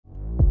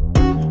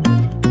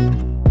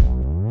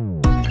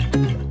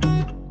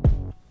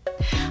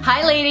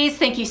ladies,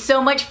 thank you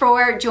so much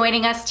for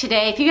joining us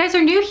today. If you guys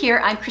are new here,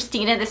 I'm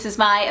Christina. This is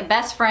my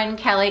best friend,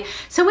 Kelly.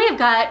 So we have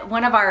got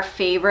one of our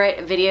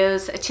favorite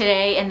videos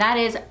today, and that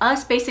is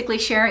us basically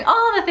sharing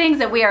all the things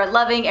that we are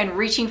loving and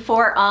reaching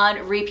for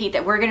on repeat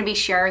that we're gonna be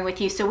sharing with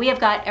you. So we have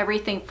got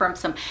everything from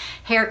some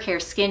hair care,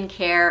 skin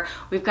care,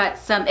 we've got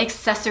some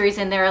accessories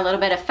in there, a little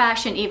bit of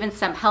fashion, even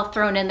some health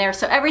thrown in there.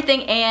 So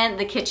everything and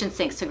the kitchen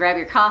sink. So grab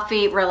your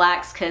coffee,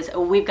 relax, because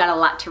we've got a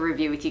lot to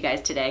review with you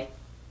guys today.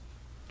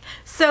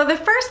 So the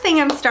first thing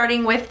I'm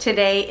starting with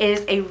today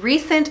is a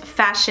recent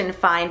fashion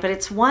find, but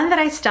it's one that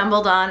I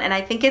stumbled on and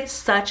I think it's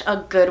such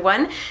a good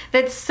one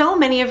that so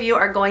many of you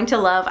are going to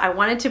love. I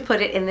wanted to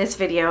put it in this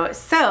video.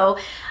 So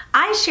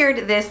I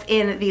shared this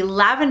in the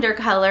lavender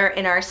color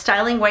in our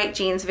styling white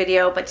jeans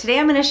video, but today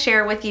I'm going to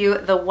share with you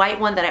the white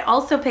one that I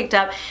also picked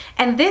up.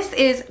 And this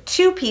is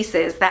two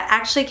pieces that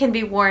actually can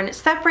be worn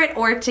separate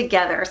or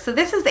together. So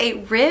this is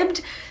a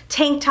ribbed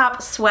tank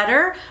top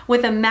sweater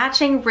with a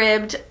matching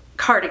ribbed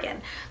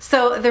cardigan.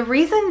 So the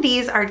reason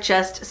these are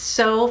just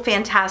so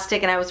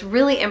fantastic and I was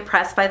really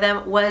impressed by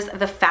them was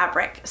the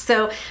fabric.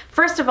 So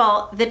first of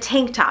all, the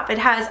tank top, it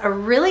has a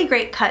really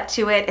great cut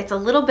to it. It's a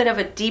little bit of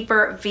a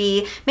deeper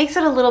V, makes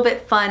it a little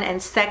bit fun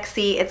and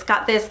sexy. It's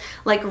got this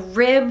like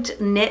ribbed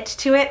knit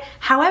to it.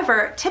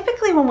 However,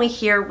 typically when we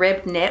hear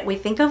ribbed knit, we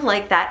think of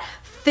like that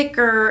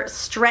thicker,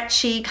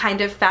 stretchy kind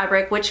of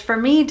fabric, which for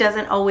me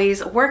doesn't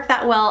always work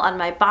that well on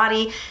my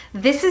body.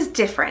 This is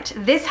different.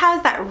 This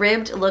has that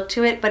ribbed look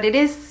to it, but it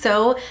is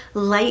so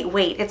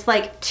lightweight. It's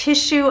like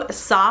tissue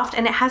soft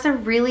and it has a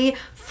really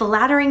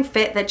flattering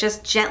fit that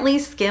just gently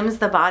skims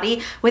the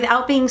body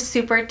without being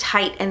super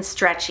tight and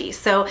stretchy.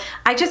 So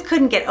I just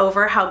couldn't get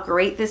over how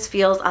great this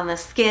feels on the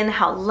skin,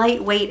 how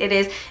lightweight it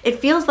is. It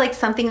feels like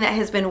something that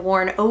has been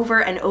worn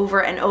over and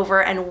over and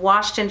over and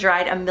washed and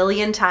dried a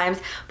million times,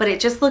 but it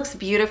just looks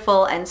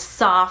beautiful and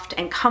soft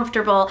and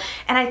comfortable.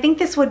 And I think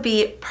this would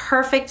be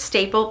perfect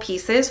staple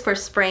pieces for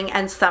spring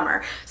and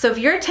summer. So if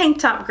you're a tank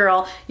top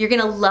girl, you're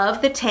gonna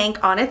love the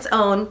tank on its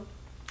own.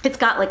 It's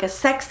got like a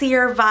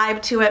sexier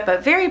vibe to it,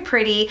 but very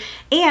pretty.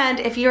 And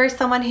if you're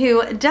someone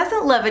who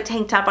doesn't love a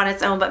tank top on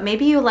its own, but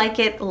maybe you like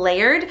it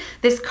layered,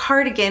 this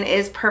cardigan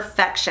is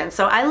perfection.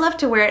 So I love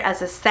to wear it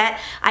as a set.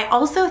 I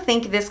also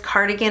think this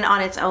cardigan on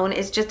its own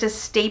is just a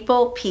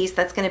staple piece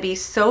that's gonna be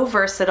so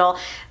versatile.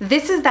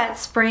 This is that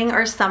spring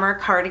or summer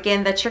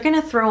cardigan that you're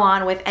gonna throw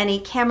on with any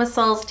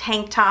camisoles,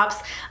 tank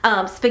tops,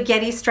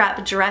 spaghetti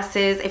strap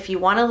dresses. If you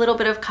want a little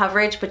bit of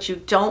coverage, but you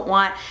don't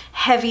want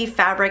heavy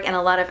fabric and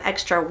a lot of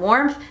extra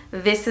warmth,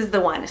 this is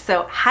the one.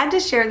 So had to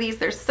share these.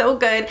 They're so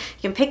good.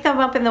 You can pick them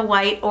up in the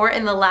white or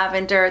in the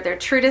lavender. They're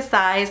true to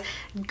size.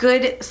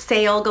 Good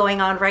sale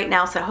going on right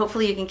now, so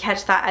hopefully you can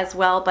catch that as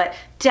well, but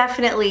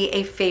definitely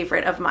a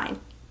favorite of mine.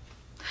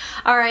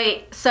 All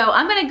right, so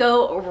I'm gonna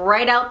go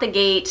right out the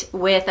gate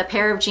with a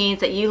pair of jeans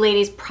that you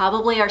ladies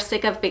probably are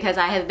sick of because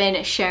I have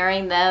been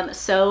sharing them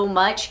so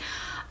much.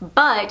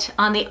 But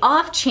on the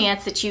off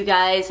chance that you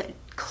guys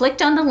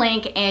clicked on the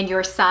link and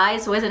your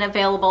size wasn't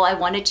available, I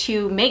wanted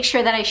to make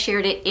sure that I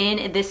shared it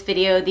in this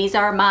video. These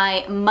are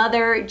my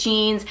mother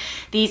jeans.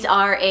 These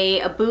are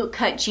a boot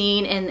cut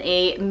jean in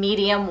a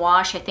medium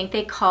wash. I think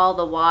they call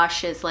the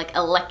wash is like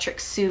electric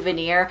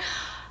souvenir.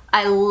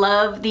 I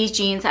love these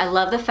jeans. I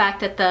love the fact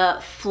that the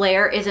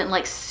flare isn't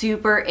like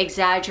super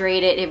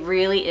exaggerated. It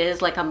really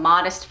is like a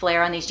modest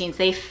flare on these jeans.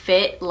 They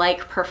fit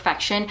like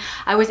perfection.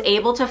 I was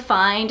able to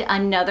find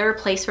another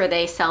place where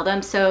they sell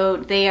them, so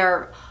they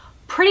are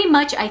pretty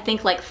much, I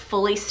think, like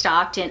fully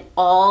stocked in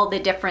all the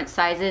different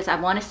sizes, I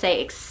want to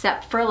say,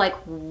 except for like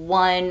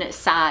one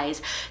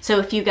size. So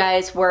if you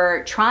guys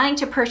were trying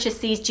to purchase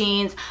these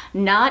jeans,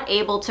 not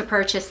able to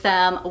purchase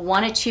them,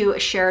 wanted to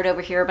share it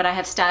over here, but I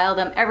have styled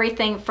them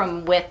everything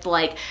from with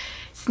like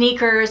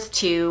sneakers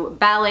to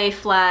ballet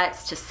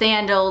flats to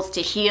sandals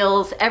to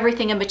heels,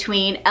 everything in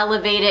between,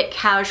 elevated,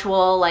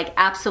 casual, like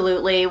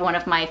absolutely one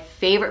of my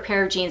favorite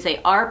pair of jeans. They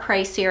are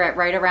pricier at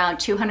right around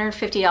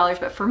 $250,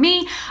 but for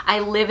me, I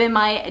live in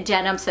my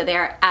denim, so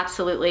they're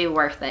absolutely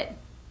worth it.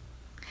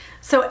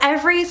 So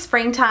every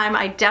springtime,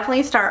 I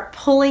definitely start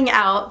pulling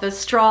out the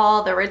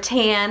straw, the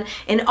rattan,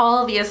 and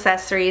all the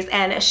accessories,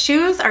 and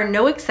shoes are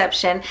no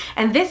exception.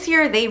 And this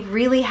year, they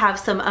really have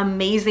some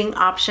amazing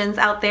options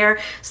out there.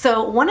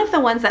 So one of the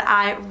ones that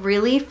I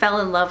really fell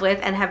in love with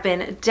and have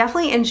been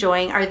definitely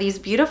enjoying are these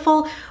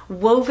beautiful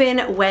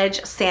woven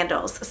wedge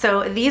sandals.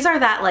 So these are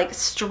that like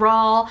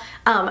straw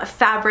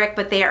fabric,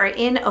 but they are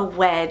in a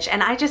wedge.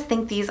 And I just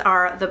think these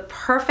are the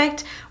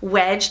perfect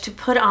wedge to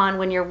put on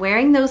when you're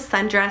wearing those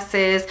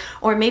sundresses,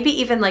 or maybe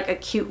even like a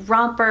cute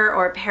romper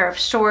or a pair of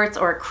shorts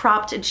or a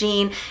cropped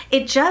jean.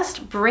 It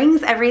just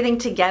brings everything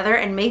together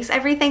and makes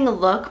everything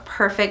look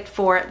perfect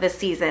for the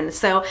season.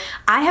 So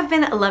I have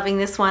been loving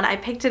this one. I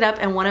picked it up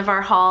in one of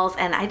our hauls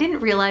and I didn't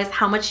realize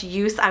how much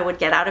use I would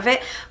get out of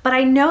it, but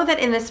I know that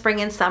in the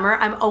spring and summer,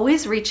 I'm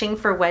always reaching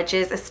for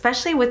wedges,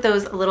 especially with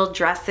those little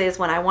dresses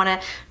when I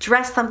wanna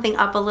dress something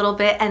up a little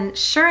bit. And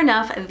sure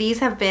enough, these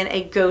have been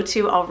a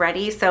go-to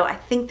already. So I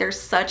think they're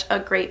such a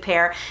great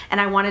pair and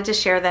I wanted to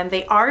share them.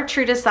 They are are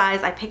true to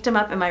size. I picked them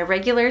up in my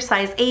regular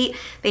size 8.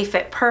 They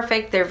fit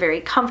perfect. They're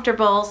very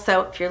comfortable.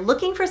 So if you're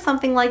looking for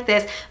something like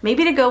this,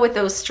 maybe to go with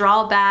those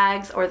straw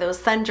bags or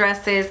those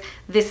sundresses,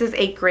 this is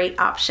a great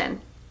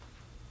option.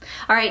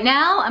 All right,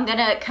 now I'm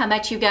gonna come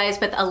at you guys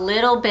with a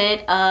little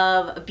bit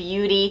of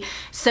beauty.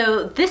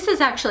 So this is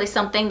actually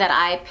something that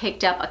I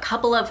picked up a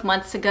couple of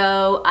months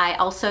ago. I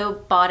also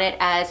bought it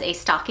as a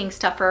stocking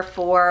stuffer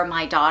for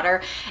my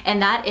daughter,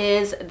 and that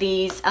is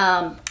these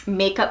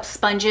makeup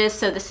sponges.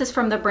 So this is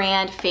from the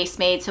brand Face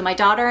Made. So my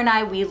daughter and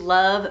I, we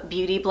love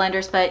beauty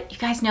blenders, but you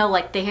guys know,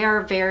 like, they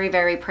are very,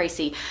 very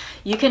pricey.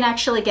 You can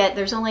actually get,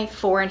 there's only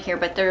 4 in here,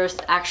 but there's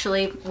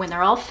actually, when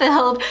they're all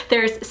filled,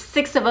 there's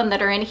 6 of them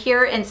that are in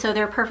here. And so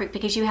they're perfect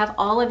because you have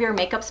all of your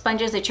makeup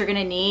sponges that you're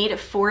gonna need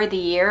for the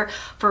year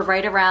for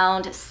right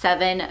around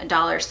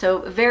 $7. So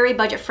very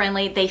budget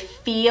friendly. They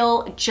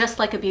feel just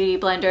like a beauty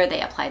blender.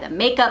 They apply the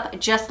makeup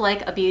just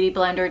like a beauty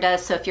blender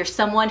does. So if you're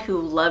someone who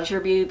loves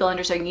your beauty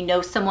blenders, or you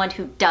know someone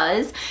who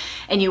does,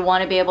 and you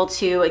want to be able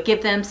to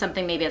give them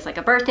something maybe as like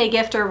a birthday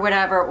gift or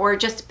whatever, or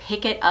just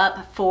pick it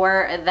up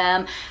for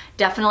them,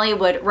 definitely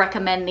would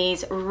recommend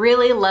these.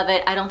 Really love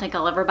it. I don't think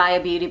I'll ever buy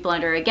a beauty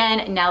blender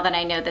again now that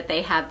I know that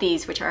they have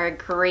these, which are a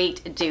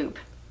great dupe.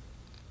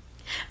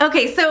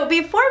 Okay, so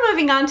before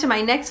moving on to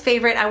my next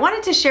favorite, I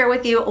wanted to share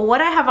with you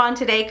what I have on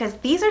today because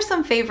these are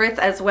some favorites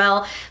as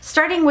well.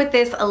 Starting with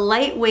this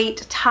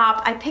lightweight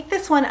top. I picked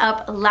this one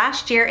up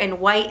last year in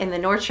white in the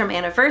Nordstrom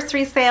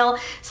anniversary sale.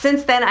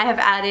 Since then, I have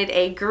added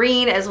a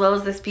green as well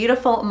as this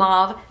beautiful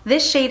mauve.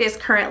 This shade is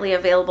currently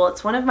available.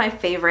 It's one of my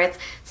favorites.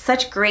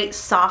 Such great,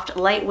 soft,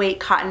 lightweight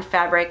cotton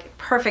fabric,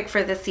 perfect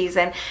for this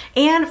season.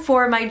 And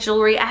for my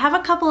jewelry, I have a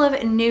couple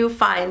of new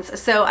finds.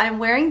 So I'm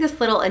wearing this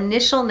little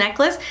initial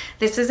necklace.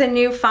 This is a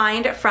new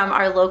find from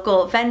our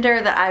local vendor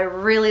that I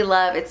really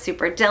love. It's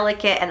super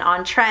delicate and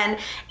on trend.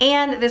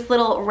 And this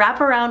little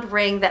wraparound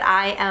ring that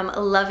I am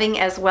loving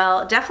as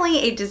well. Definitely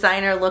a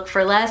designer look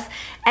for less.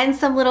 And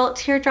some little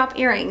teardrop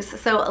earrings.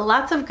 So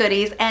lots of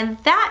goodies. And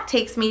that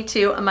takes me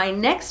to my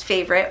next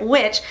favorite,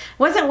 which I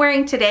wasn't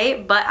wearing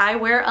today, but I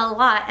wear a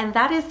lot. And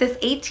that is this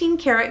 18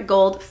 karat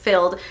gold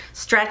filled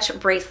stretch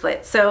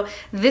bracelet. So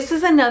this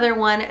is another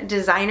one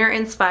designer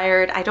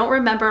inspired. I don't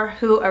remember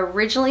who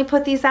originally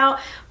put these out,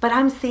 but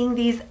I'm seeing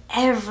these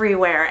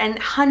everywhere and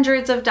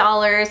hundreds of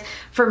dollars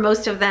for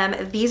most of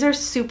them. These are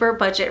super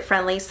budget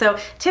friendly. So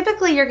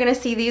typically you're gonna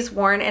see these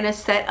worn in a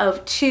set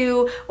of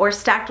 2 or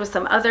stacked with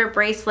some other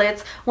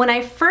bracelets. When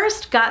I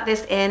first got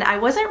this in, I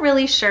wasn't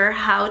really sure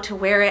how to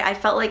wear it. I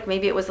felt like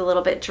maybe it was a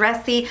little bit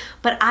dressy,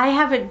 but I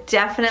have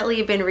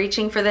definitely been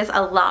reaching for this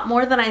a lot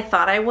more than I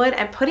thought I would.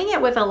 I'm putting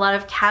it with a lot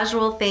of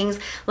casual things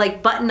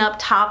like button-up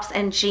tops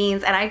and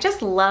jeans, and I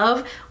just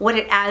love what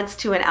it adds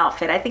to an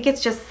outfit. I think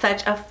it's just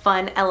such a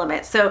fun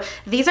element. So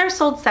these are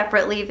sold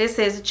separately. This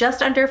is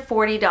just under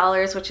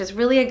 $40, which is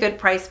really a good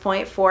price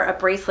point for a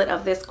bracelet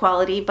of this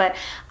quality, but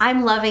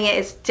I'm loving it.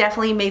 It's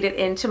definitely made it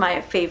into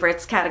my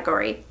favorites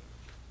category.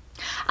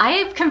 I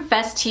have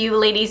confessed to you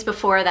ladies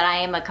before that I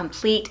am a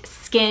complete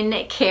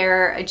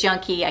skincare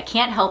junkie. I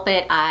can't help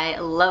it. I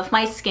love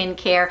my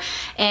skincare.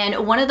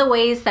 And one of the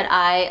ways that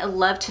I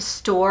love to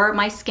store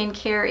my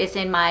skincare is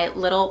in my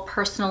little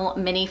personal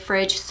mini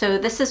fridge. So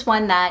this is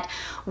one that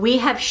we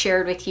have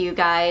shared with you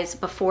guys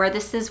before.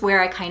 This is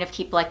where I kind of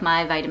keep like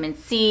my vitamin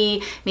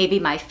C, maybe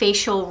my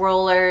facial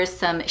rollers,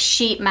 some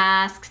sheet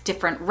masks,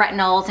 different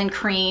retinols and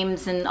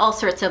creams, and all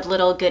sorts of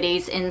little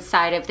goodies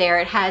inside of there.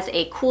 It has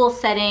a cool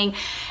setting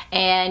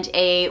and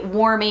a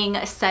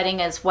warming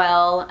setting as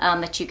well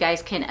that you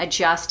guys can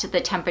adjust the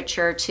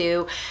temperature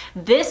to.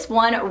 This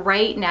one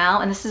right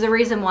now, and this is the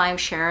reason why I'm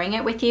sharing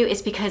it with you,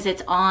 is because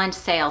it's on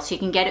sale. So you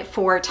can get it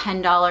for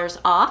 $10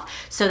 off.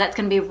 So that's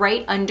gonna be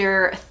right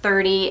under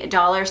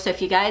 $30. So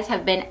if you guys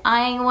have been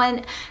eyeing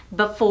one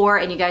before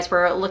and you guys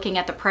were looking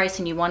at the price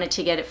and you wanted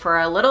to get it for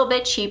a little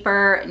bit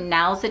cheaper,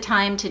 now's the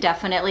time to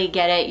definitely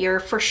get it. You're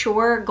for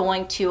sure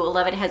going to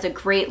love it. It has a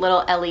great little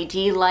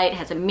LED light,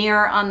 has a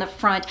mirror on the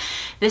front.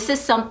 This is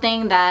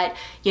something that,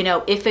 you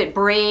know, if it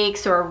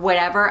breaks or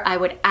whatever, I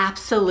would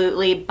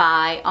absolutely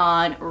buy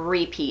on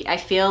repeat. I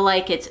feel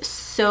like it's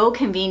so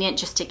convenient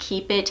just to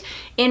keep it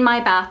in my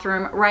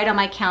bathroom, right on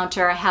my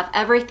counter. I have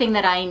everything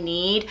that I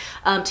need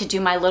to do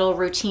my little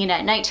routine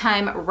at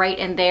nighttime right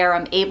in there.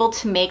 I'm able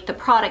to make the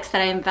products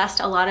that I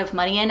invest a lot of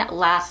money in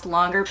last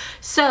longer.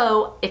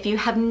 So if you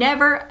have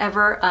never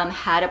ever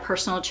had a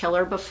personal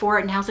chiller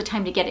before, now's the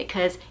time to get it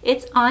because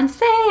it's on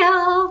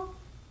sale.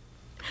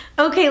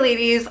 Okay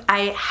ladies,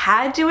 I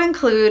had to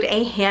include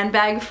a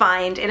handbag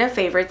find in a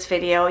favorites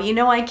video. You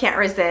know I can't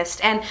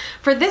resist. And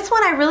for this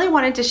one, I really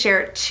wanted to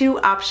share 2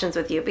 options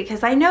with you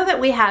because I know that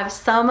we have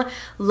some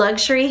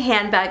luxury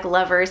handbag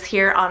lovers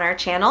here on our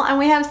channel, and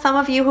we have some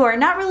of you who are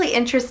not really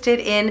interested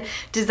in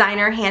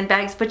designer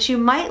handbags, but you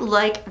might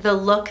like the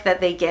look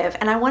that they give.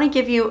 And I want to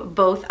give you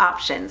both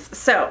options.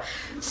 So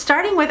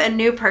starting with a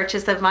new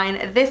purchase of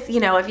mine, this, you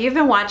know, if you've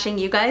been watching,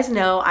 you guys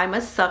know I'm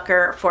a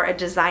sucker for a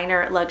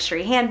designer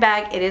luxury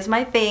handbag. It is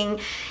my thing.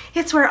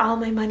 it's where all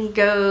my money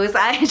goes.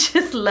 I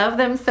just love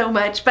them so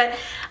much. But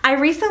I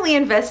recently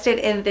invested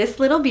in this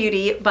little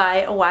beauty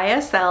by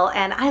YSL,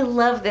 and I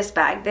love this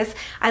bag.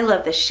 I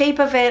love the shape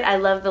of it. I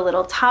love the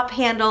little top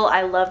handle.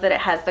 I love that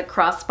it has the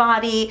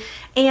crossbody,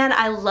 and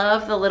I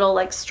love the little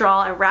like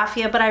straw and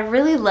raffia, but I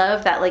really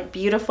love that like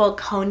beautiful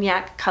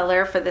cognac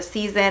color for the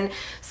season.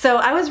 So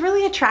I was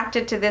really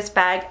attracted to this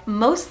bag,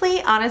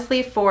 mostly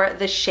honestly for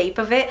the shape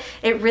of it.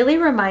 It really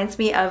reminds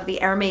me of the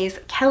Hermes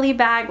Kelly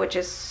bag, which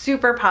is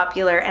super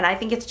popular, and I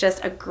think it's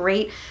just a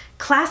great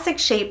classic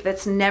shape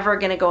that's never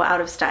gonna go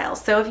out of style.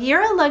 So if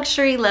you're a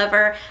luxury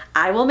lover,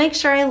 I will make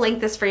sure I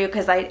link this for you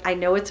because I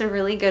know it's a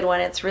really good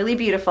one. It's really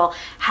beautiful.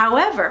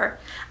 However,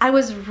 I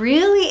was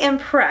really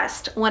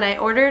impressed when I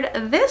ordered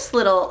this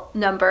little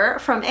number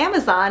from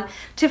Amazon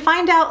to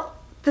find out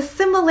the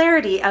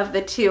similarity of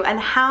the two and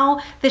how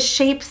the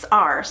shapes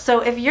are. So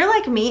if you're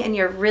like me and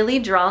you're really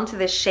drawn to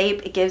this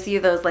shape, it gives you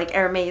those like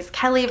Hermes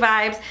Kelly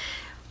vibes,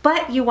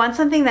 but you want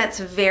something that's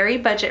very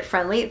budget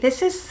friendly,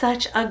 this is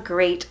such a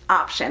great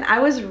option. I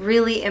was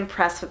really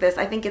impressed with this.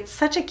 I think it's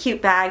such a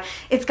cute bag.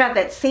 It's got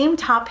that same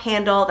top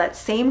handle, that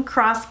same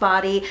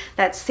crossbody,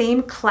 that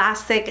same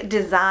classic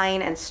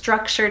design and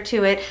structure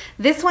to it.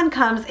 This one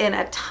comes in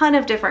a ton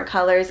of different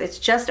colors. It's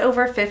just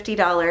over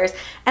 $50.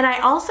 And I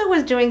also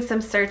was doing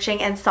some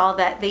searching and saw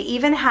that they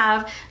even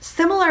have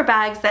similar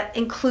bags that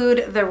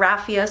include the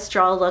raffia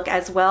straw look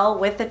as well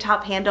with the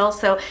top handle.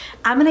 So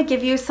I'm gonna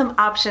give you some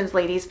options,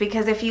 ladies,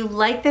 because if you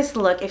like this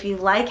look, if you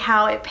like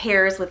how it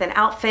pairs with an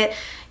outfit,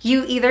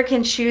 you either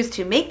can choose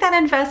to make that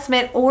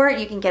investment or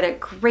you can get a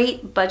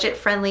great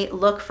budget-friendly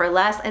look for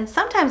less. And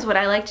sometimes what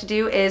I like to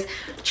do is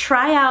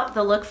try out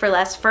the look for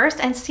less first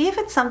and see if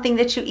it's something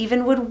that you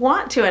even would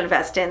want to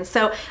invest in.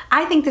 So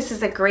I think this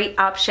is a great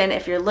option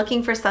if you're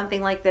looking for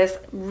something like this.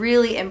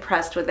 Really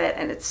impressed with it,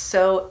 and it's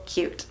so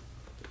cute.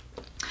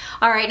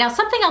 All right, now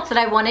something else that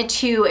I wanted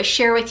to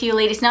share with you,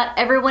 ladies, not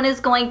everyone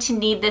is going to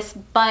need this,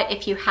 but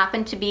if you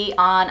happen to be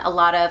on a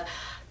lot of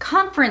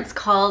conference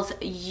calls,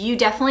 you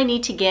definitely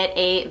need to get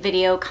a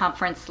video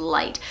conference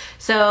light.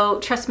 So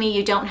trust me,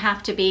 you don't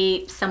have to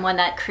be someone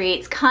that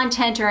creates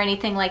content or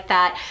anything like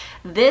that.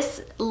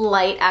 This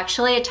light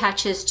actually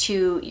attaches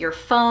to your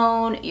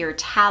phone, your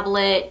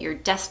tablet, your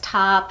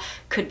desktop,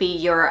 could be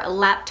your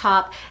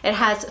laptop. It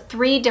has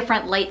 3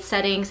 different light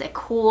settings: a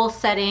cool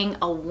setting,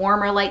 a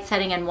warmer light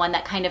setting, and one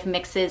that kind of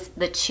mixes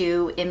the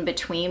two in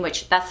between,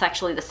 which that's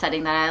actually the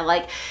setting that I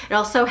like. It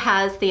also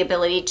has the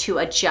ability to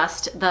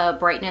adjust the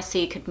brightness, so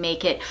you could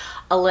make it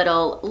a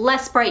little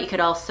less bright. You could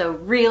also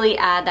really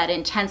add that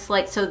intense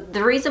light. So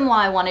the reason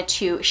why I wanted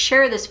to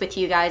share this with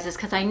you guys is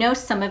because I know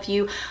some of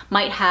you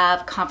might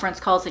have conference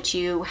calls that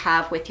you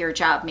have with your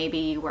job. Maybe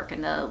you work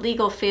in the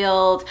legal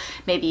field,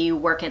 maybe you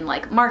work in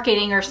like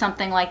marketing or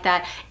something like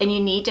that, and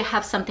you need to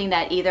have something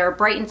that either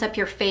brightens up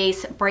your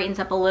face, brightens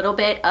up a little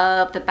bit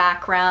of the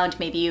background.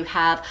 Maybe you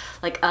have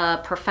like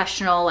a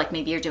professional, like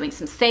maybe you're doing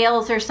some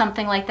sales or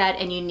something like that,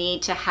 and you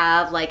need to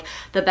have like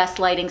the best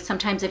lighting.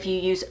 Sometimes if you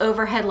use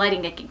overhead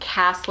lighting, it can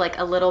cast like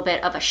a little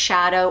bit of a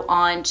shadow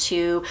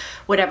onto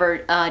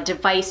whatever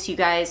device you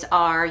guys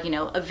are, you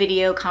know, a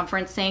video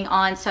conferencing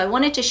on. So I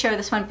wanted to share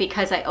this one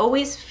because I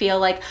always feel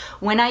like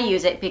when I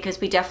use it, because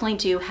we definitely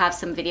do have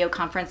some video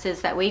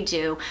conferences that we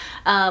do,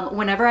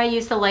 whenever I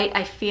use the light,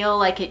 I feel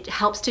like it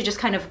helps to just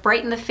kind of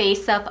brighten the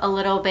face up a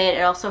little bit.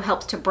 It also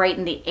helps to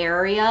brighten the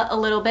area a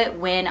little bit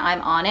when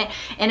I'm on it.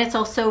 And it's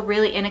also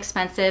really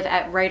inexpensive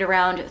at right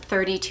around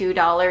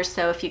 $32.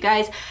 So if you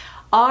guys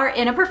are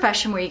in a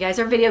profession where you guys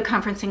are video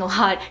conferencing a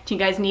lot, you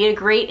guys need a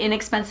great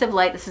inexpensive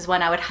light, this is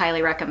one I would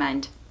highly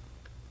recommend.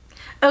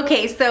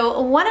 Okay,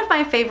 so one of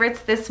my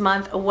favorites this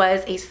month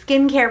was a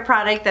skincare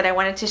product that I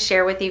wanted to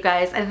share with you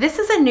guys. And this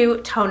is a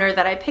new toner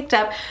that I picked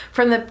up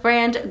from the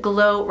brand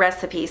Glow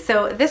Recipe.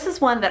 So this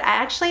is one that I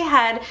actually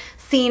had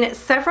seen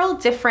several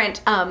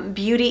different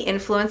beauty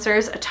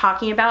influencers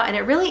talking about, and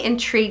it really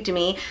intrigued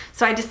me.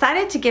 So I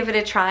decided to give it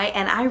a try,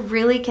 and I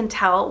really can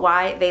tell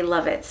why they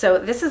love it. So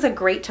this is a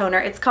great toner.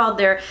 It's called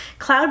their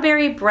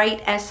Cloudberry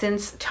Bright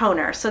Essence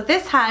Toner. So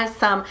this has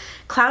some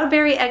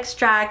cloudberry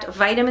extract,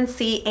 vitamin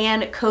C,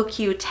 and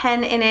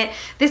CoQ10 in it.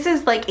 This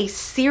is like a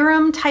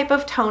serum type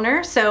of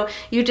toner. So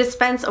you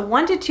dispense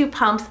 1 to 2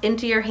 pumps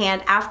into your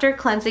hand after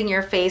cleansing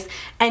your face,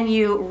 and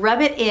you rub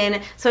it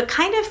in. So it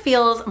kind of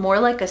feels more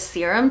like a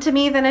serum to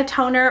me than a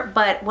toner,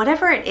 but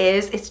whatever it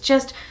is, it's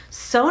just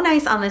so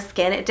nice on the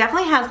skin. It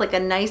definitely has like a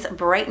nice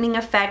brightening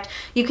effect.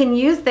 You can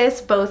use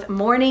this both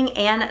morning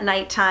and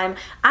nighttime.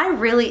 I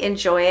really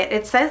enjoy it.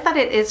 It says that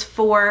it is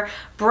for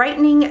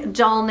brightening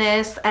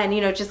dullness and, you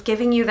know, just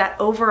giving you that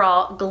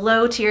overall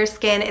glow to your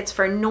skin. It's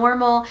for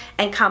normal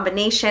and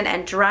combination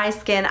and dry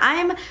skin.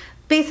 I'm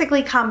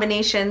basically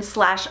combination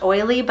 /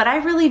 oily, but I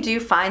really do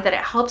find that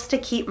it helps to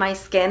keep my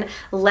skin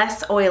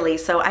less oily.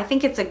 So I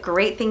think it's a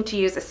great thing to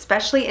use,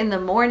 especially in the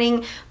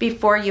morning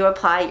before you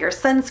apply your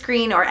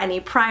sunscreen or any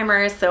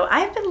primers. So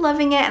I've been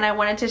loving it, and I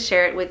wanted to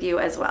share it with you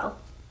as well.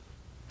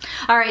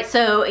 All right,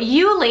 so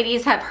you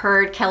ladies have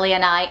heard Kelly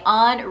and I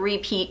on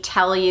repeat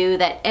tell you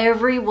that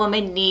every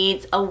woman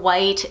needs a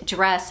white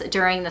dress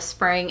during the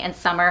spring and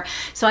summer.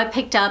 So I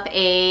picked up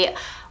a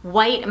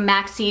white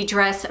maxi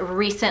dress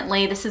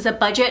recently. This is a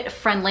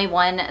budget-friendly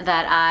one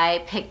that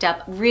I picked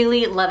up.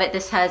 Really love it.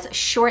 This has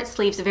short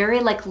sleeves, very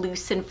like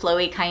loose and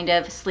flowy kind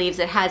of sleeves.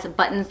 It has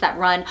buttons that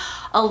run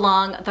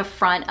along the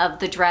front of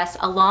the dress,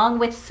 along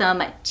with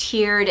some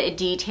tiered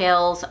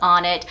details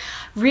on it.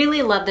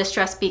 Really love this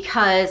dress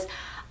because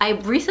I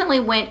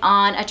recently went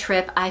on a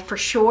trip. I for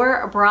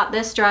sure brought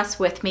this dress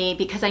with me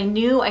because I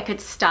knew I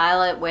could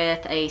style it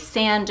with a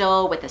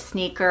sandal, with a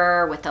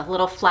sneaker, with a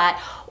little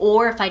flat,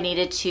 or if I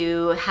needed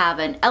to have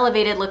an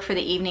elevated look for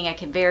the evening, I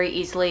could very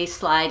easily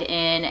slide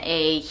in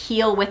a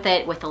heel with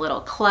it with a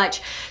little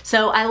clutch.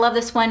 So I love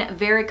this one.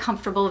 Very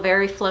comfortable,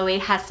 very flowy,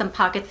 has some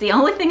pockets. The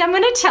only thing I'm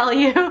gonna tell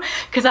you,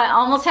 because I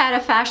almost had a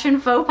fashion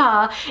faux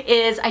pas,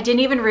 is I didn't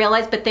even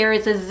realize, but there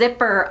is a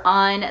zipper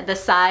on the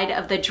side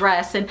of the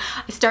dress. And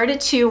I started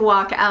to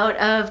walk out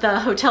of the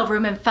hotel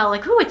room and felt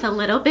like, ooh, it's a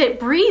little bit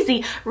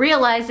breezy,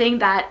 realizing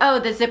that, oh,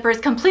 the zipper is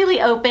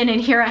completely open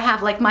and here I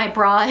have like my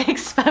bra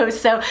exposed.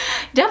 So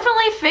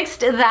definitely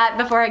fixed that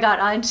before I got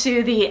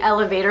onto the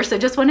elevator. So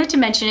just wanted to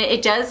mention it.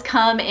 It does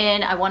come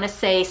in, I want to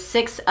say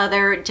 6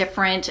 other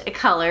different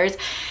colors.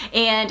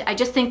 And I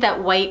just think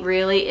that white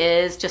really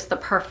is just the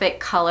perfect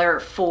color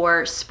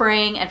for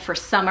spring and for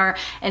summer.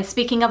 And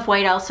speaking of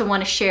white, I also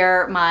want to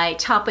share my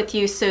top with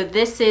you. So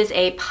this is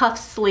a puff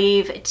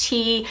sleeve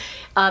tee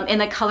in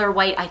the color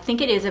white. I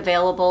think it is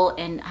available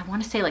in, I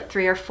want to say like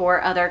 3 or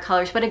 4 other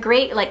colors, but a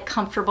great like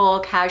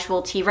comfortable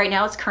casual tee. Right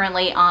now it's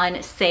currently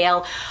on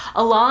sale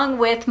along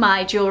with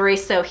my jewelry.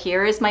 So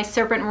here is my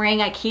serpent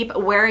ring. I keep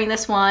wearing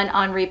this one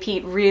on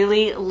repeat.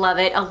 Really love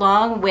it,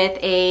 along with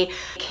a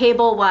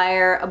cable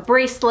wire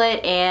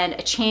bracelet and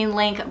a chain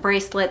link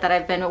bracelet that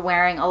I've been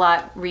wearing a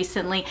lot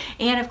recently.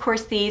 And of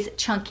course these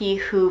chunky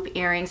hoop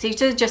earrings.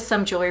 These are just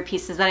some jewelry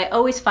pieces that I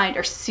always find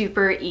are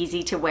super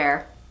easy to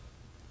wear.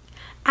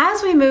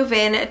 As we move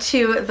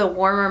into the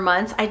warmer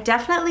months, I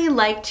definitely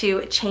like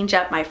to change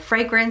up my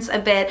fragrance a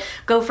bit,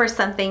 go for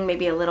something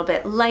maybe a little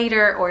bit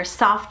lighter or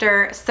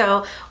softer.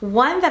 So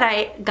one that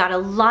I got a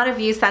lot of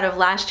use out of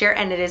last year,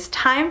 and it is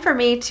time for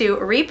me to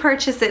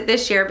repurchase it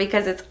this year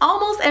because it's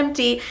almost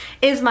empty,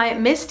 is my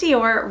Miss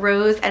Dior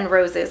Rose and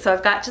Roses. So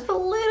I've got just a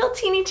little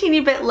teeny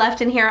bit left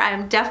in here.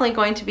 I'm definitely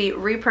going to be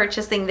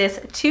repurchasing this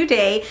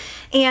today.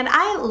 And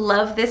I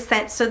love this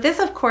scent. So this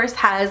of course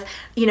has,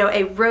 you know,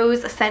 a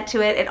rose scent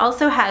to it. It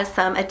also has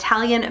some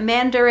Italian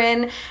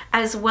mandarin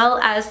as well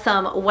as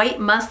some white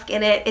musk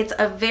in it. It's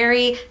a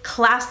very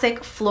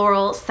classic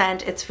floral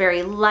scent. It's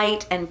very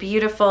light and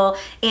beautiful.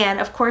 And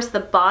of course the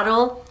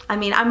bottle, I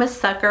mean, I'm a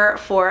sucker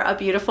for a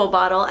beautiful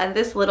bottle, and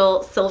this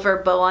little silver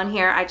bow on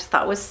here I just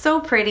thought was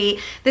so pretty.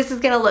 This is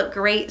gonna look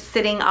great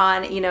sitting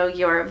on, you know,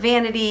 your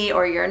vanity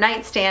or your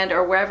nightstand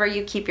or wherever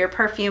you keep your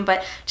perfume,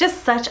 but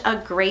just such a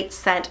great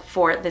scent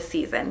for the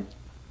season.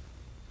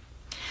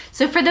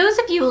 So for those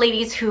of you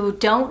ladies who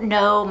don't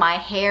know, my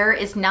hair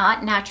is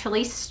not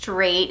naturally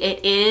straight.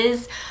 It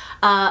is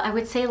I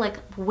would say like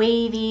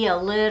wavy, a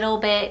little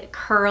bit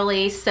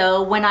curly.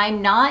 So when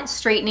I'm not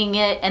straightening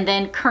it and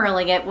then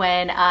curling it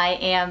when I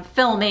am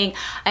filming,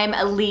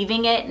 I'm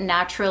leaving it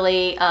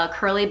naturally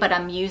curly, but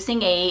I'm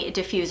using a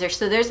diffuser.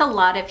 So there's a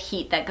lot of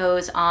heat that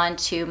goes on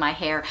to my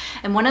hair.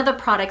 And one of the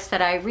products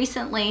that I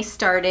recently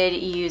started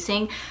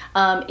using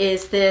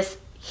is this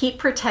heat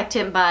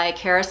protectant by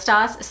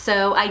Kerastase.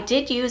 So I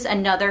did use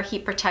another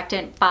heat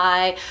protectant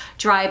by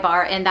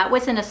Drybar, and that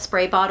was in a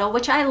spray bottle,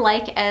 which I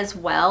like as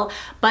well.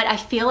 But I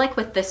feel like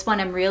with this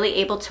one, I'm really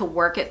able to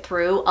work it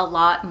through a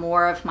lot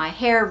more of my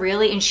hair,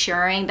 really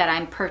ensuring that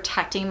I'm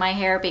protecting my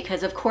hair,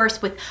 because of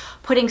course with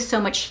putting so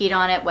much heat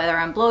on it, whether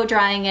I'm blow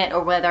drying it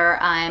or whether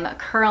I'm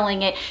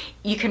curling it,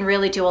 you can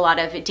really do a lot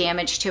of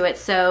damage to it.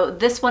 So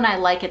this one I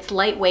like, it's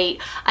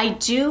lightweight. I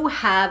do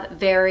have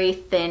very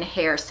thin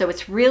hair, so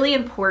it's really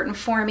important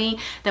for me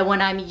that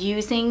when I'm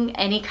using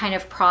any kind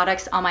of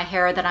products on my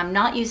hair, that I'm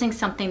not using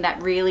something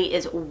that really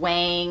is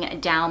weighing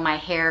down my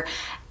hair,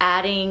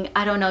 adding,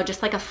 I don't know,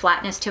 just like a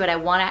flatness to it. I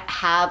want to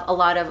have a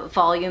lot of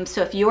volume.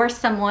 So if you're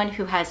someone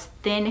who has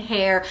thin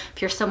hair,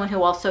 if you're someone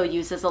who also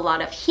uses a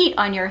lot of heat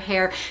on your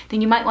hair,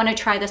 then you might want to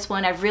try this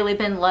one. I've really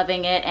been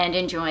loving it and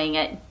enjoying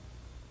it.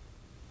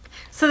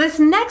 So this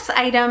next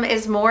item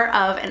is more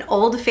of an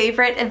old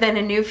favorite than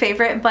a new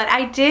favorite, but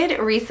I did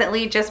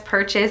recently just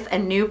purchase a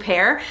new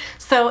pair.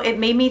 So it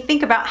made me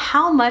think about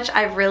how much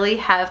I really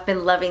have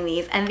been loving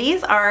these. And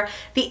these are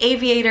the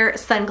Aviator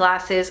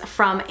sunglasses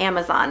from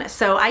Amazon.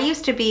 So I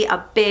used to be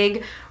a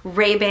big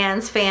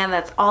Ray-Bans fan.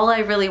 That's all I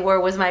really wore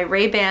was my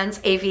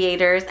Ray-Bans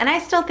Aviators. And I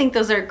still think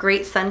those are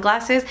great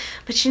sunglasses,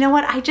 but you know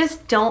what? I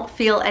just don't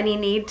feel any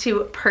need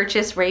to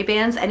purchase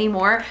Ray-Bans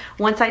anymore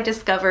once I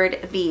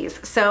discovered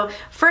these. So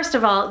first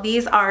of all,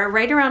 these are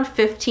right around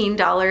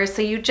 $15,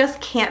 so you just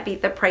can't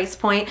beat the price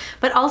point.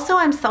 But also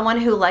I'm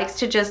someone who likes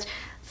to just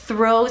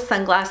throw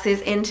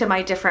sunglasses into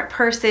my different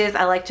purses.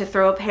 I like to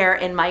throw a pair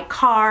in my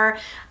car.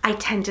 I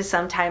tend to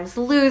sometimes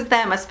lose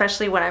them,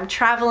 especially when I'm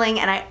traveling,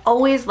 and I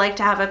always like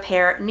to have a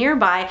pair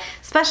nearby,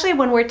 especially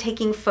when we're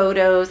taking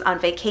photos on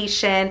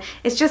vacation.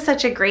 It's just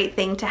such a great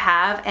thing to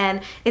have,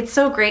 and it's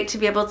so great to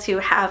be able to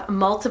have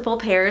multiple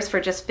pairs for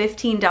just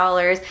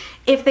 $15.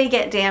 If they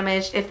get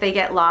damaged, if they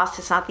get lost,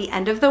 it's not the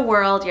end of the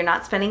world. You're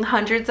not spending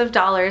hundreds of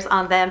dollars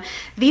on them.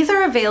 These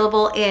are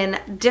available in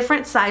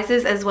different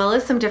sizes as well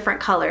as some different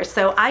colors.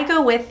 So I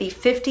go with the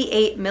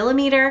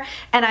 58mm,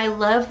 and I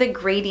love the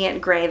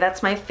gradient gray.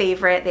 That's my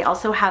favorite. They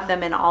also have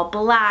them in all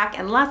black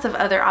and lots of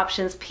other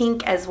options,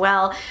 pink as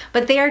well,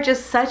 but they are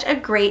just such a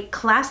great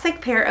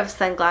classic pair of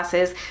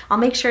sunglasses. I'll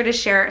make sure to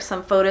share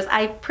some photos.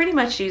 I pretty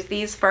much use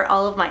these for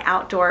all of my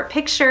outdoor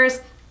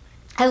pictures.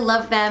 I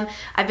love them.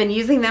 I've been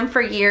using them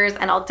for years,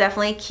 and I'll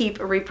definitely keep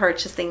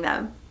repurchasing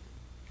them.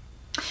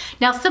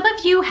 Now, some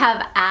of you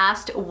have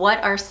asked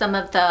what are some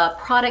of the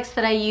products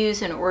that I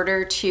use in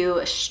order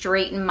to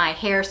straighten my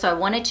hair. So I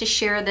wanted to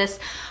share this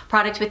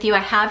product with you. I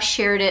have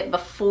shared it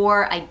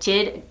before. I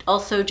did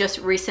also just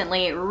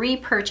recently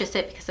repurchase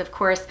it because, of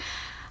course,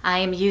 I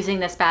am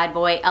using this bad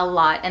boy a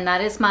lot, and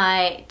that is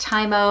my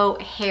Tymo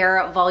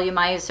hair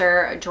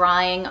volumizer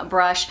drying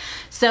brush.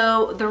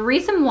 So the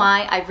reason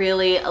why I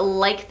really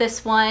like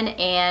this one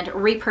and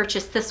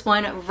repurchased this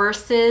one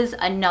versus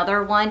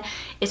another one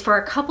is for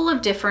a couple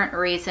of different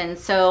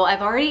reasons. So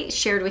I've already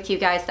shared with you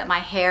guys that my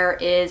hair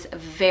is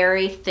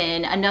very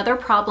thin. Another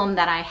problem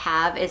that I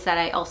have is that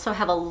I also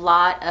have a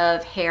lot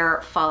of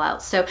hair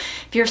fallout. So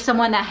if you're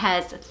someone that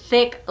has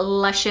thick,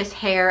 luscious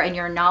hair and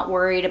you're not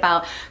worried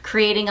about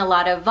creating a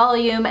lot of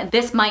volume,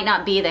 this might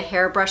not be the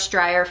hairbrush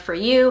dryer for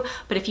you.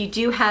 But if you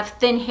do have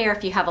thin hair,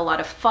 if you have a lot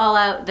of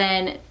fallout,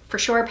 then for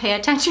sure pay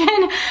attention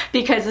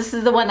because this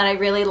is the one that I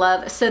really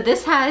love. So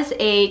this has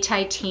a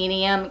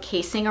titanium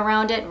casing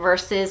around it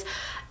versus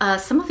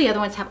some of the other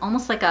ones have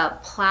almost like a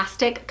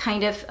plastic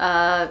kind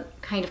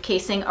of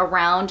casing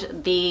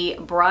around the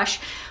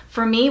brush.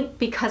 For me,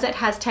 because it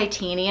has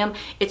titanium,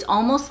 it's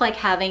almost like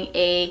having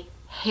a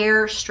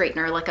hair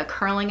straightener, like a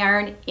curling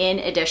iron, in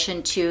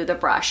addition to the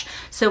brush.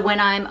 So when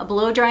I'm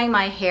blow drying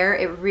my hair,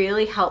 it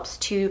really helps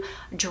to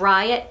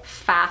dry it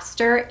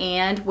faster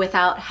and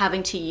without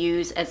having to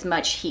use as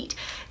much heat.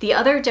 The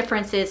other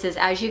difference is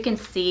as you can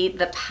see,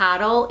 the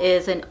paddle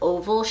is an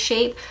oval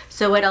shape,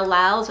 so it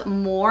allows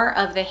more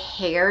of the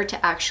hair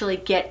to actually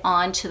get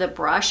onto the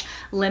brush,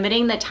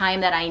 limiting the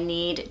time that I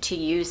need to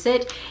use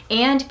it.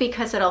 And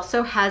because it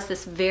also has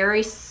this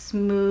very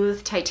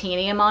smooth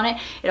titanium on it,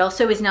 it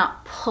also is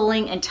not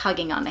pulling and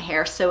tugging on the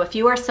hair. So if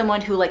you are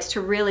someone who likes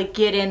to really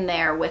get in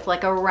there with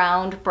like a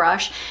round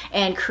brush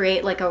and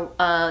create like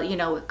a you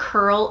know,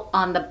 curl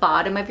on the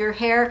bottom of your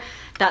hair,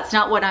 that's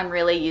not what I'm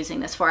really using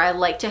this for. I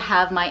like to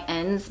have my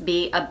ends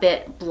be a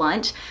bit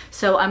blunt.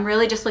 So I'm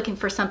really just looking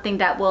for something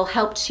that will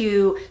help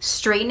to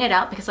straighten it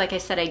out because, like I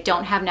said, I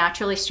don't have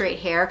naturally straight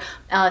hair.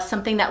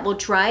 Something that will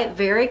dry it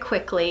very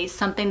quickly,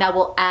 something that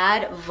will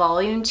add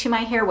volume to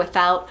my hair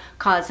without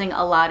causing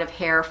a lot of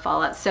hair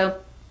fallout.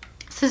 So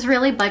this is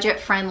really budget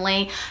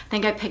friendly. I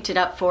think I picked it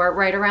up for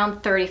right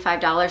around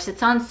 $35.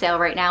 It's on sale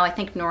right now. I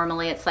think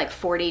normally it's like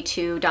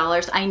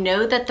 $42. I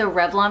know that the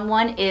Revlon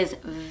one is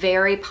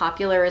very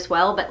popular as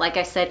well, but like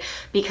I said,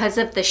 because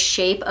of the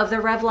shape of the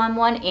Revlon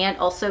one and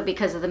also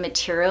because of the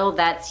material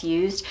that's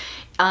used,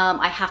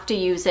 I have to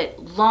use it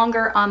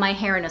longer on my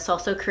hair, and it's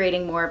also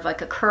creating more of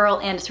like a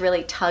curl, and it's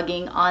really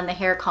tugging on the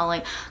hair,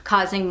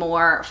 causing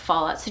more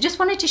fallout. So just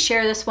wanted to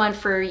share this one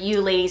for you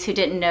ladies who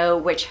didn't know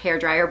which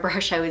hairdryer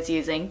brush I was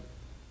using.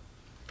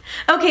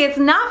 Okay, it's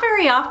not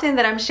very often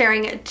that I'm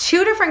sharing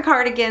two different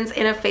cardigans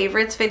in a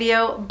favorites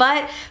video,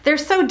 but they're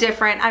so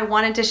different. I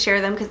wanted to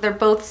share them because they're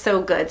both so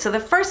good. So the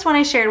first one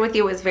I shared with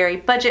you was very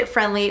budget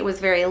friendly. It was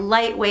very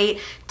lightweight,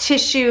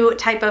 tissue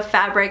type of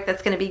fabric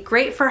that's going to be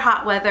great for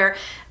hot weather.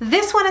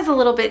 This one is a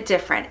little bit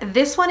different.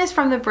 This one is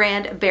from the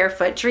brand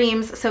Barefoot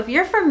Dreams. So if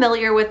you're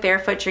familiar with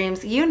Barefoot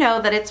Dreams, you know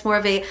that it's more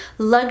of a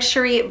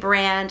luxury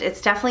brand.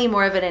 It's definitely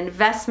more of an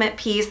investment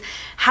piece.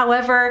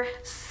 However,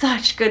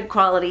 such good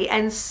quality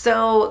and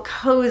so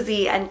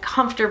cozy and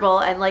comfortable,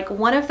 and like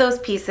one of those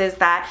pieces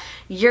that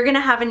you're gonna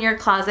have in your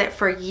closet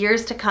for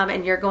years to come,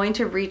 and you're going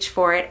to reach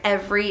for it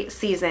every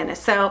season.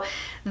 So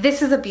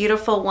this is a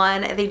beautiful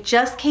one. They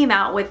just came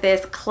out with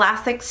this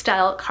classic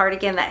style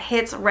cardigan that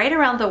hits right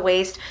around the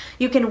waist.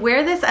 You can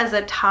wear this as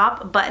a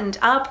top buttoned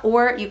up,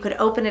 or you could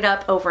open it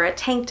up over a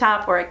tank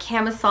top or a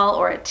camisole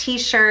or a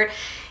t-shirt.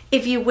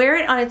 If you wear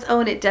it on its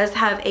own, it does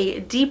have a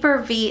deeper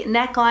V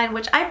neckline,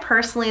 which I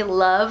personally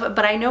love,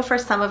 but I know for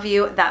some of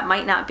you that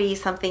might not be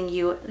something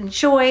you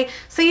enjoy.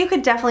 So you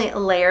could definitely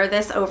layer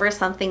this over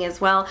something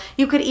as well.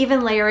 You could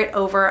even layer it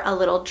over a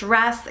little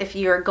dress if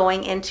you're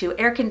going into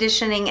air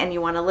conditioning and you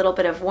want a little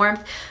bit of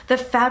warmth. The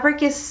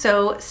fabric is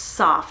so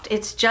soft.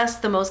 It's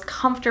just the most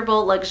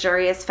comfortable,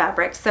 luxurious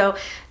fabric. So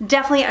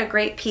definitely a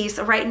great piece.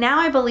 Right now,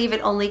 I believe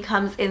it only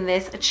comes in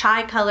this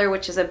chai color,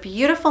 which is a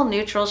beautiful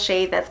neutral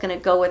shade that's gonna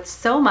go with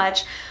so much. much,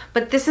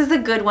 but this is a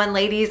good one,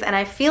 ladies, and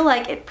I feel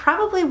like it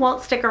probably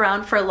won't stick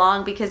around for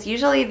long because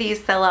usually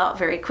these sell out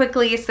very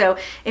quickly. So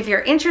if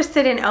you're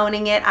interested in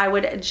owning it, I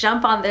would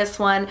jump on this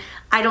one.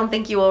 I don't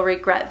think you will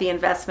regret the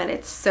investment.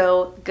 It's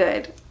so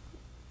good.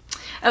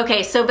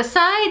 Okay, so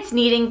besides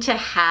needing to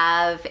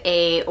have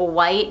a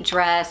white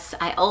dress,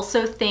 I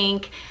also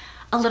think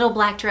a little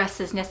black dress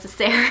is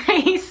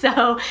necessary.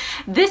 So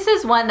this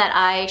is one that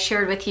I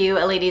shared with you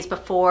ladies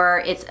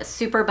before. It's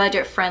super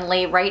budget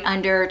friendly, right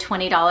under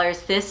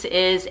 $20. This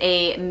is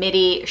a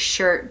midi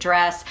shirt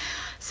dress.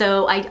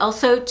 So I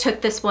also took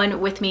this one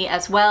with me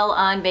as well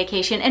on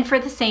vacation, and for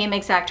the same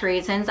exact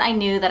reasons. I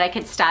knew that I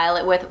could style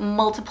it with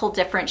multiple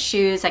different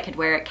shoes. I could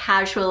wear it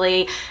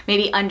casually,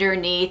 maybe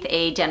underneath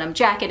a denim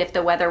jacket if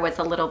the weather was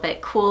a little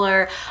bit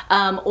cooler,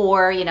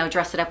 or you know,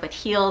 dress it up with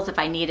heels if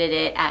I needed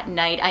it at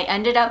night. I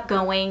ended up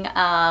going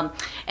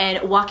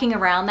and walking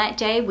around that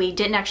day. We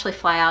didn't actually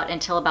fly out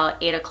until about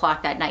 8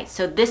 o'clock that night.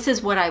 So this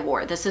is what I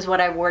wore. This is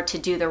what I wore to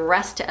do the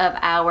rest of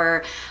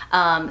our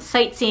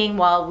sightseeing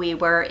while we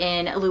were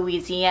in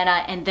Louisiana,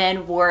 and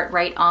then wore it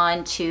right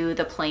on to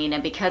the plane.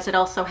 And because it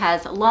also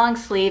has long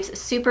sleeves,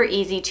 super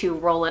easy to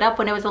roll it up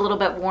when it was a little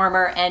bit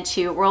warmer and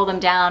to roll them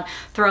down,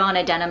 throw on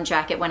a denim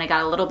jacket when it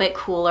got a little bit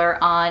cooler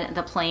on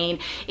the plane.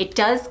 It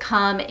does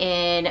come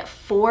in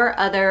 4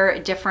 other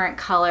different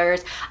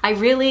colors. I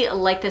really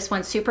like this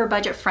one, super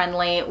budget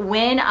friendly.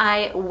 When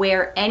I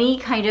wear any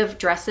kind of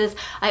dresses,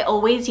 I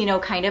always, you know,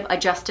 kind of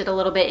adjust it a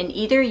little bit and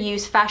either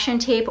use fashion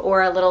tape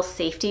or a little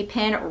safety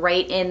pin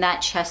right in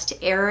that chest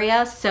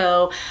area.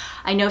 So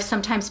I know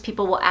sometimes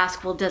people will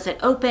ask, well, does it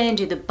open?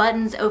 Do the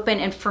buttons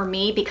open? And for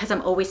me, because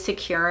I'm always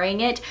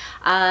securing it,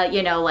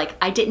 you know, like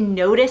I didn't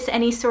notice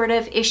any sort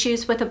of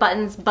issues with the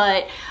buttons,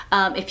 but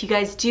if you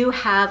guys do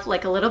have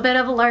like a little bit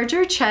of a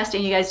larger chest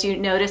and you guys do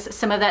notice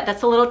some of that,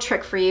 that's a little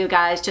trick for you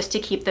guys just to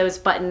keep those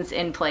buttons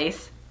in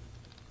place.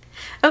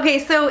 Okay,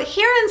 so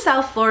here in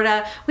South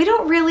Florida, we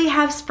don't really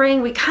have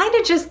spring. We kind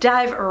of just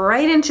dive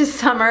right into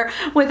summer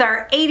with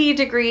our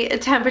 80-degree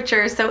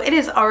temperatures, so it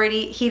is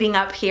already heating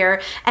up here.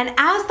 And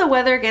as the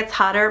weather gets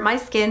hotter, my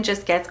skin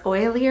just gets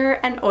oilier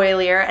and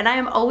oilier, and I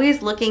am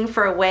always looking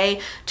for a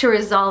way to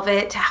resolve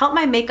it, to help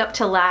my makeup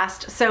to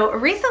last. So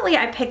recently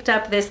I picked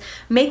up this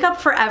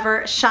Makeup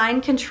Forever Shine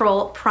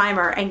Control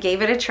Primer and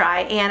gave it a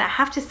try, and I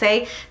have to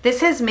say, this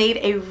has made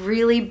a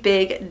really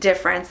big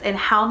difference in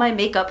how my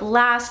makeup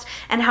lasts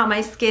and how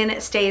my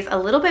skin stays a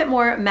little bit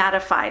more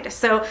mattified.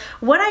 So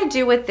what I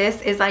do with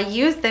this is I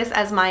use this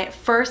as my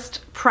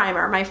first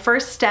primer, my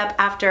first step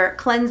after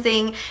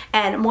cleansing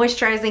and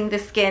moisturizing the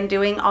skin,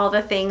 doing all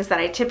the things that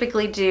I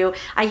typically do.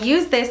 I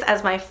use this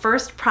as my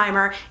first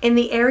primer in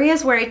the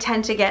areas where I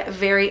tend to get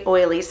very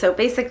oily, so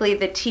basically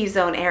the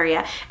T-zone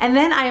area. And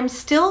then I am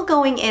still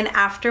going in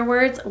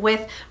afterwards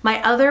with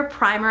my other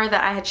primer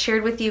that I had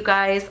shared with you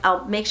guys.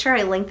 I'll make sure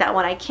I link that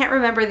one. I can't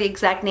remember the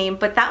exact name,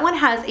 but that one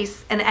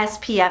has an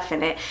SPF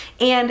in it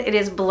and it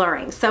is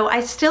blurring. So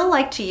I still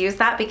like to use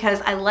that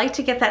because I like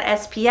to get that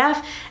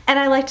SPF and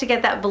I like to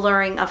get that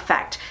blurring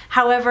effect.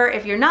 However,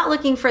 if you're not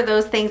looking for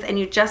those things and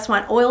you just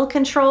want oil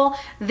control,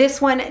 this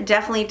one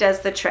definitely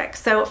does the trick.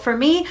 So for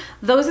me,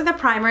 those are the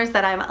primers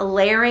that I'm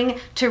layering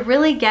to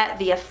really get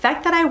the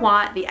effect that I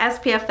want, the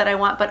SPF that I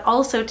want, but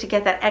also to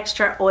get that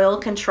extra oil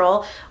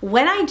control.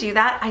 When I do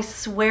that, I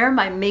swear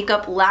my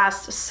makeup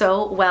lasts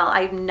so well.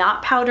 I'm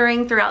not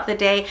powdering throughout the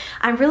day.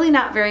 I'm really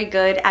not very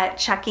good at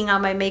checking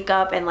on my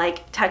makeup and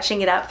like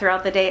touching it up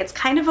throughout the day. It's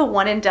kind of a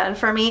one and done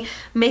for me.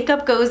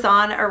 Makeup goes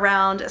on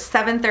around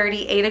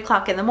 7:30, 8 o'clock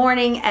in the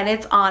morning, and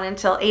it's on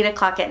until 8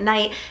 o'clock at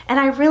night, and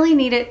I really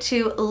need it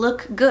to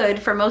look good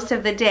for most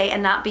of the day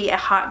and not be a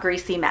hot,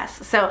 greasy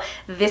mess. So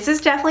this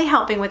is definitely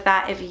helping with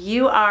that. If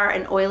you are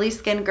an oily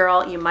skin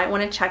girl, you might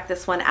want to check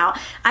this one out.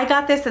 I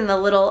got this in the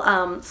little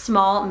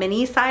small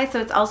mini size, so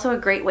it's also a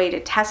great way to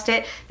test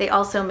it. They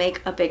also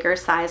make a bigger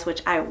size,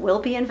 which I will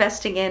be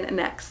investing in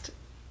next.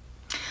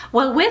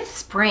 Well, with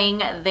spring,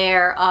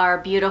 there are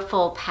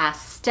beautiful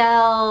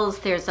pastels.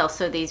 There's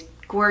also these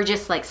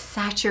gorgeous like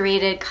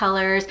saturated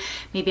colors,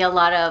 maybe a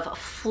lot of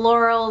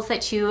florals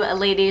that you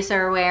ladies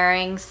are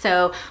wearing.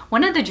 So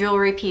one of the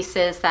jewelry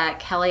pieces that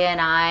Kelly and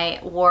I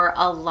wore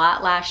a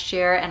lot last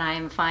year, and I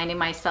am finding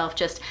myself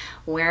just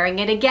wearing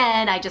it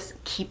again, I just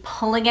keep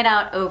pulling it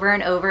out over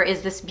and over,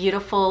 is this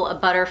beautiful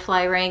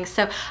butterfly ring.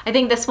 So I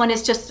think this one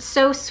is just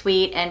so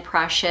sweet and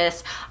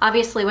precious.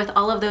 Obviously with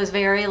all of those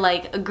very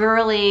like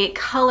girly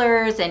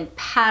colors and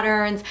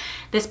patterns,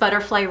 this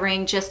butterfly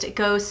ring just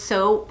goes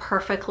so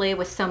perfectly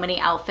with so many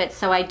outfits.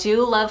 So I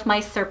do love my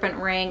serpent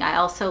ring. I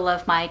also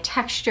love my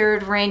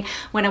textured ring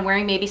when I'm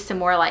wearing maybe some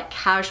more like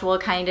casual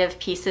kind of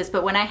pieces,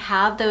 but when I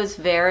have those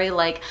very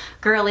like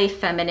girly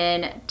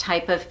feminine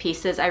type of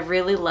pieces, I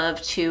really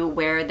love to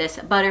wear this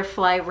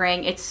butterfly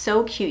ring. It's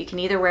so cute. You can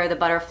either wear the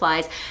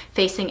butterflies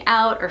facing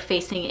out or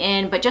facing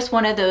in, but just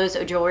one of those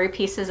jewelry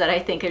pieces that I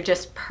think are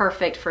just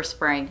perfect for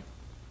spring.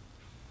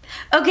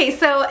 Okay,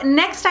 so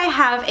next I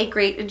have a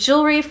great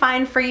jewelry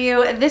find for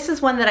you. This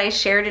is one that I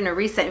shared in a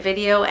recent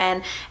video,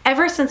 and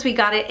ever since we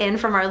got it in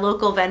from our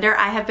local vendor,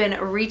 I have been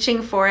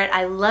reaching for it.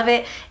 I love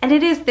it, and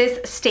it is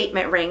this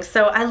statement ring.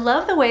 So I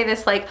love the way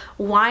this like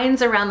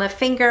winds around the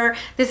finger.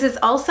 This is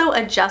also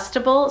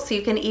adjustable, so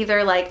you can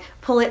either like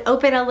pull it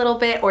open a little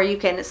bit or you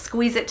can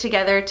squeeze it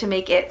together to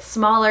make it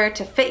smaller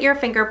to fit your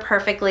finger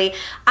perfectly.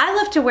 I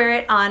love to wear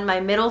it on my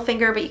middle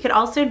finger, but you could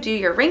also do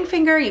your ring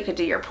finger, you could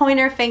do your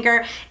pointer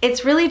finger.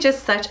 It's really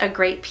just such a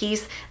great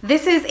piece.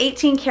 This is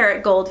 18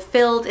 karat gold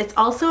filled. It's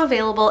also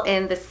available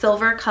in the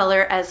silver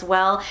color as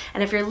well.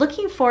 And if you're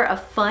looking for a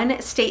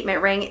fun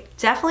statement ring,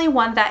 definitely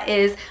one that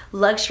is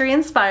luxury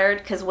inspired,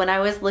 because when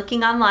I was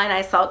looking online,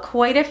 I saw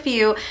quite a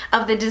few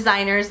of the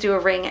designers do a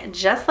ring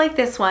just like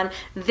this one.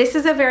 This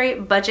is a very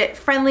budget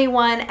friendly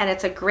one, and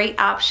it's a great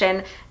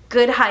option.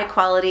 Good high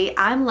quality.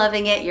 I'm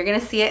loving it. You're gonna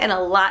see it in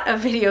a lot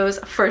of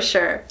videos for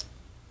sure.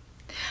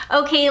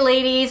 Okay,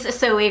 ladies,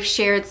 so we've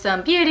shared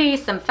some beauty,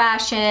 some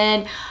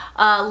fashion,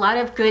 a lot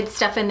of good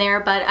stuff in there,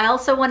 but I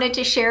also wanted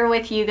to share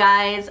with you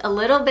guys a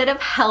little bit of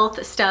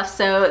health stuff.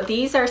 So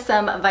these are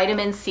some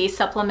vitamin C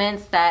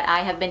supplements that I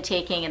have been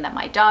taking and that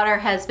my daughter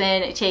has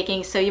been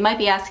taking. So you might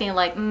be asking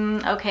like,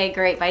 okay,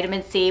 great,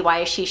 vitamin C, why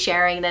is she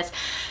sharing this?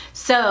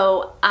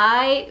 So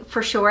I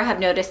for sure have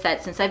noticed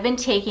that since I've been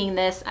taking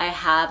this, I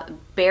have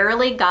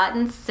barely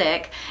gotten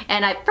sick.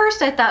 And at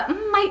first I thought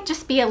might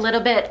just be a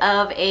little bit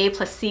of a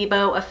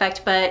placebo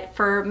effect, but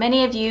for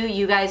many of you,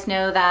 you guys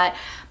know that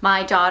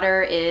my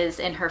daughter is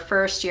in her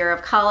first year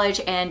of college,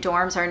 and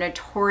dorms are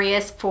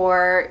notorious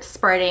for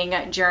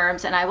spreading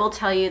germs. And I will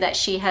tell you that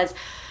she has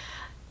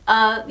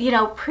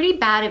pretty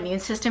bad immune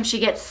system. She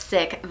gets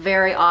sick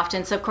very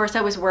often. So of course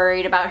I was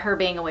worried about her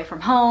being away from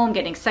home,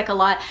 getting sick a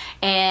lot,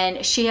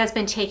 and she has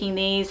been taking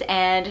these,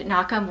 and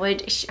knock on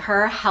wood,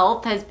 her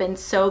health has been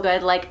so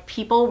good. Like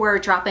people were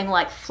dropping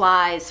like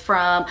flies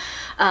from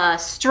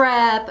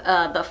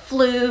strep, the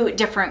flu,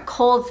 different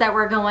colds that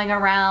were going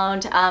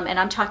around. And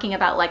I'm talking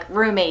about like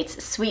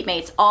roommates, suite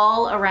mates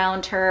all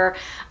around her,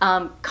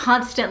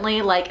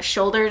 constantly like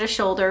shoulder to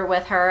shoulder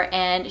with her.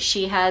 And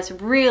she has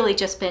really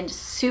just been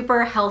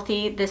super healthy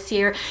this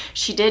year.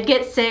 She did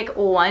get sick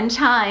one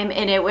time,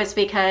 and it was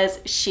because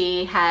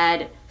she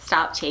had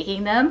stopped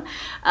taking them.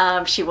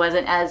 She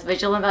wasn't as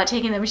vigilant about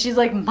taking them. She's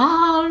like,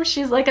 Mom,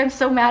 she's like, I'm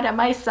so mad at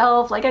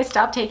myself. Like I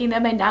stopped taking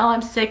them and now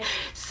I'm sick.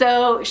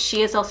 So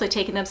she is also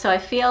taking them. So I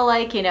feel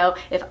like,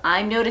 if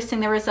I'm noticing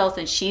the results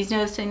and she's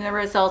noticing the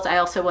results, I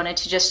also wanted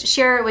to just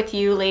share it with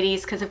you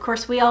ladies, because of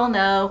course we all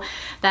know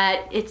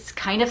that it's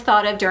kind of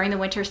thought of during the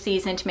winter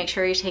season to make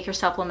sure you take your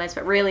supplements,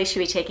 but really you should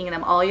be taking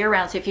them all year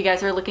round. So if you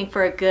guys are looking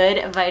for a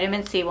good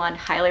vitamin C one,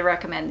 highly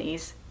recommend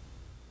these.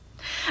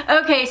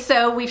 Okay,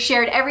 so we've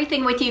shared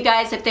everything with you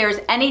guys. If there's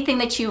anything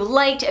that you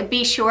liked,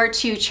 be sure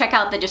to check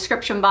out the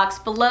description box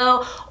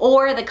below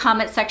or the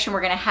comment section. We're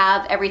gonna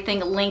have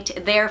everything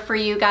linked there for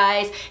you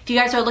guys. If you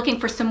guys are looking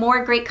for some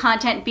more great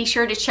content, be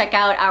sure to check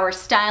out our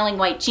styling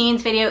white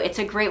jeans video. It's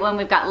a great one.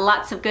 We've got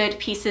lots of good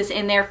pieces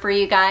in there for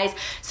you guys.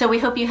 So we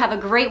hope you have a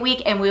great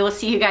week, and we will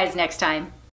see you guys next time.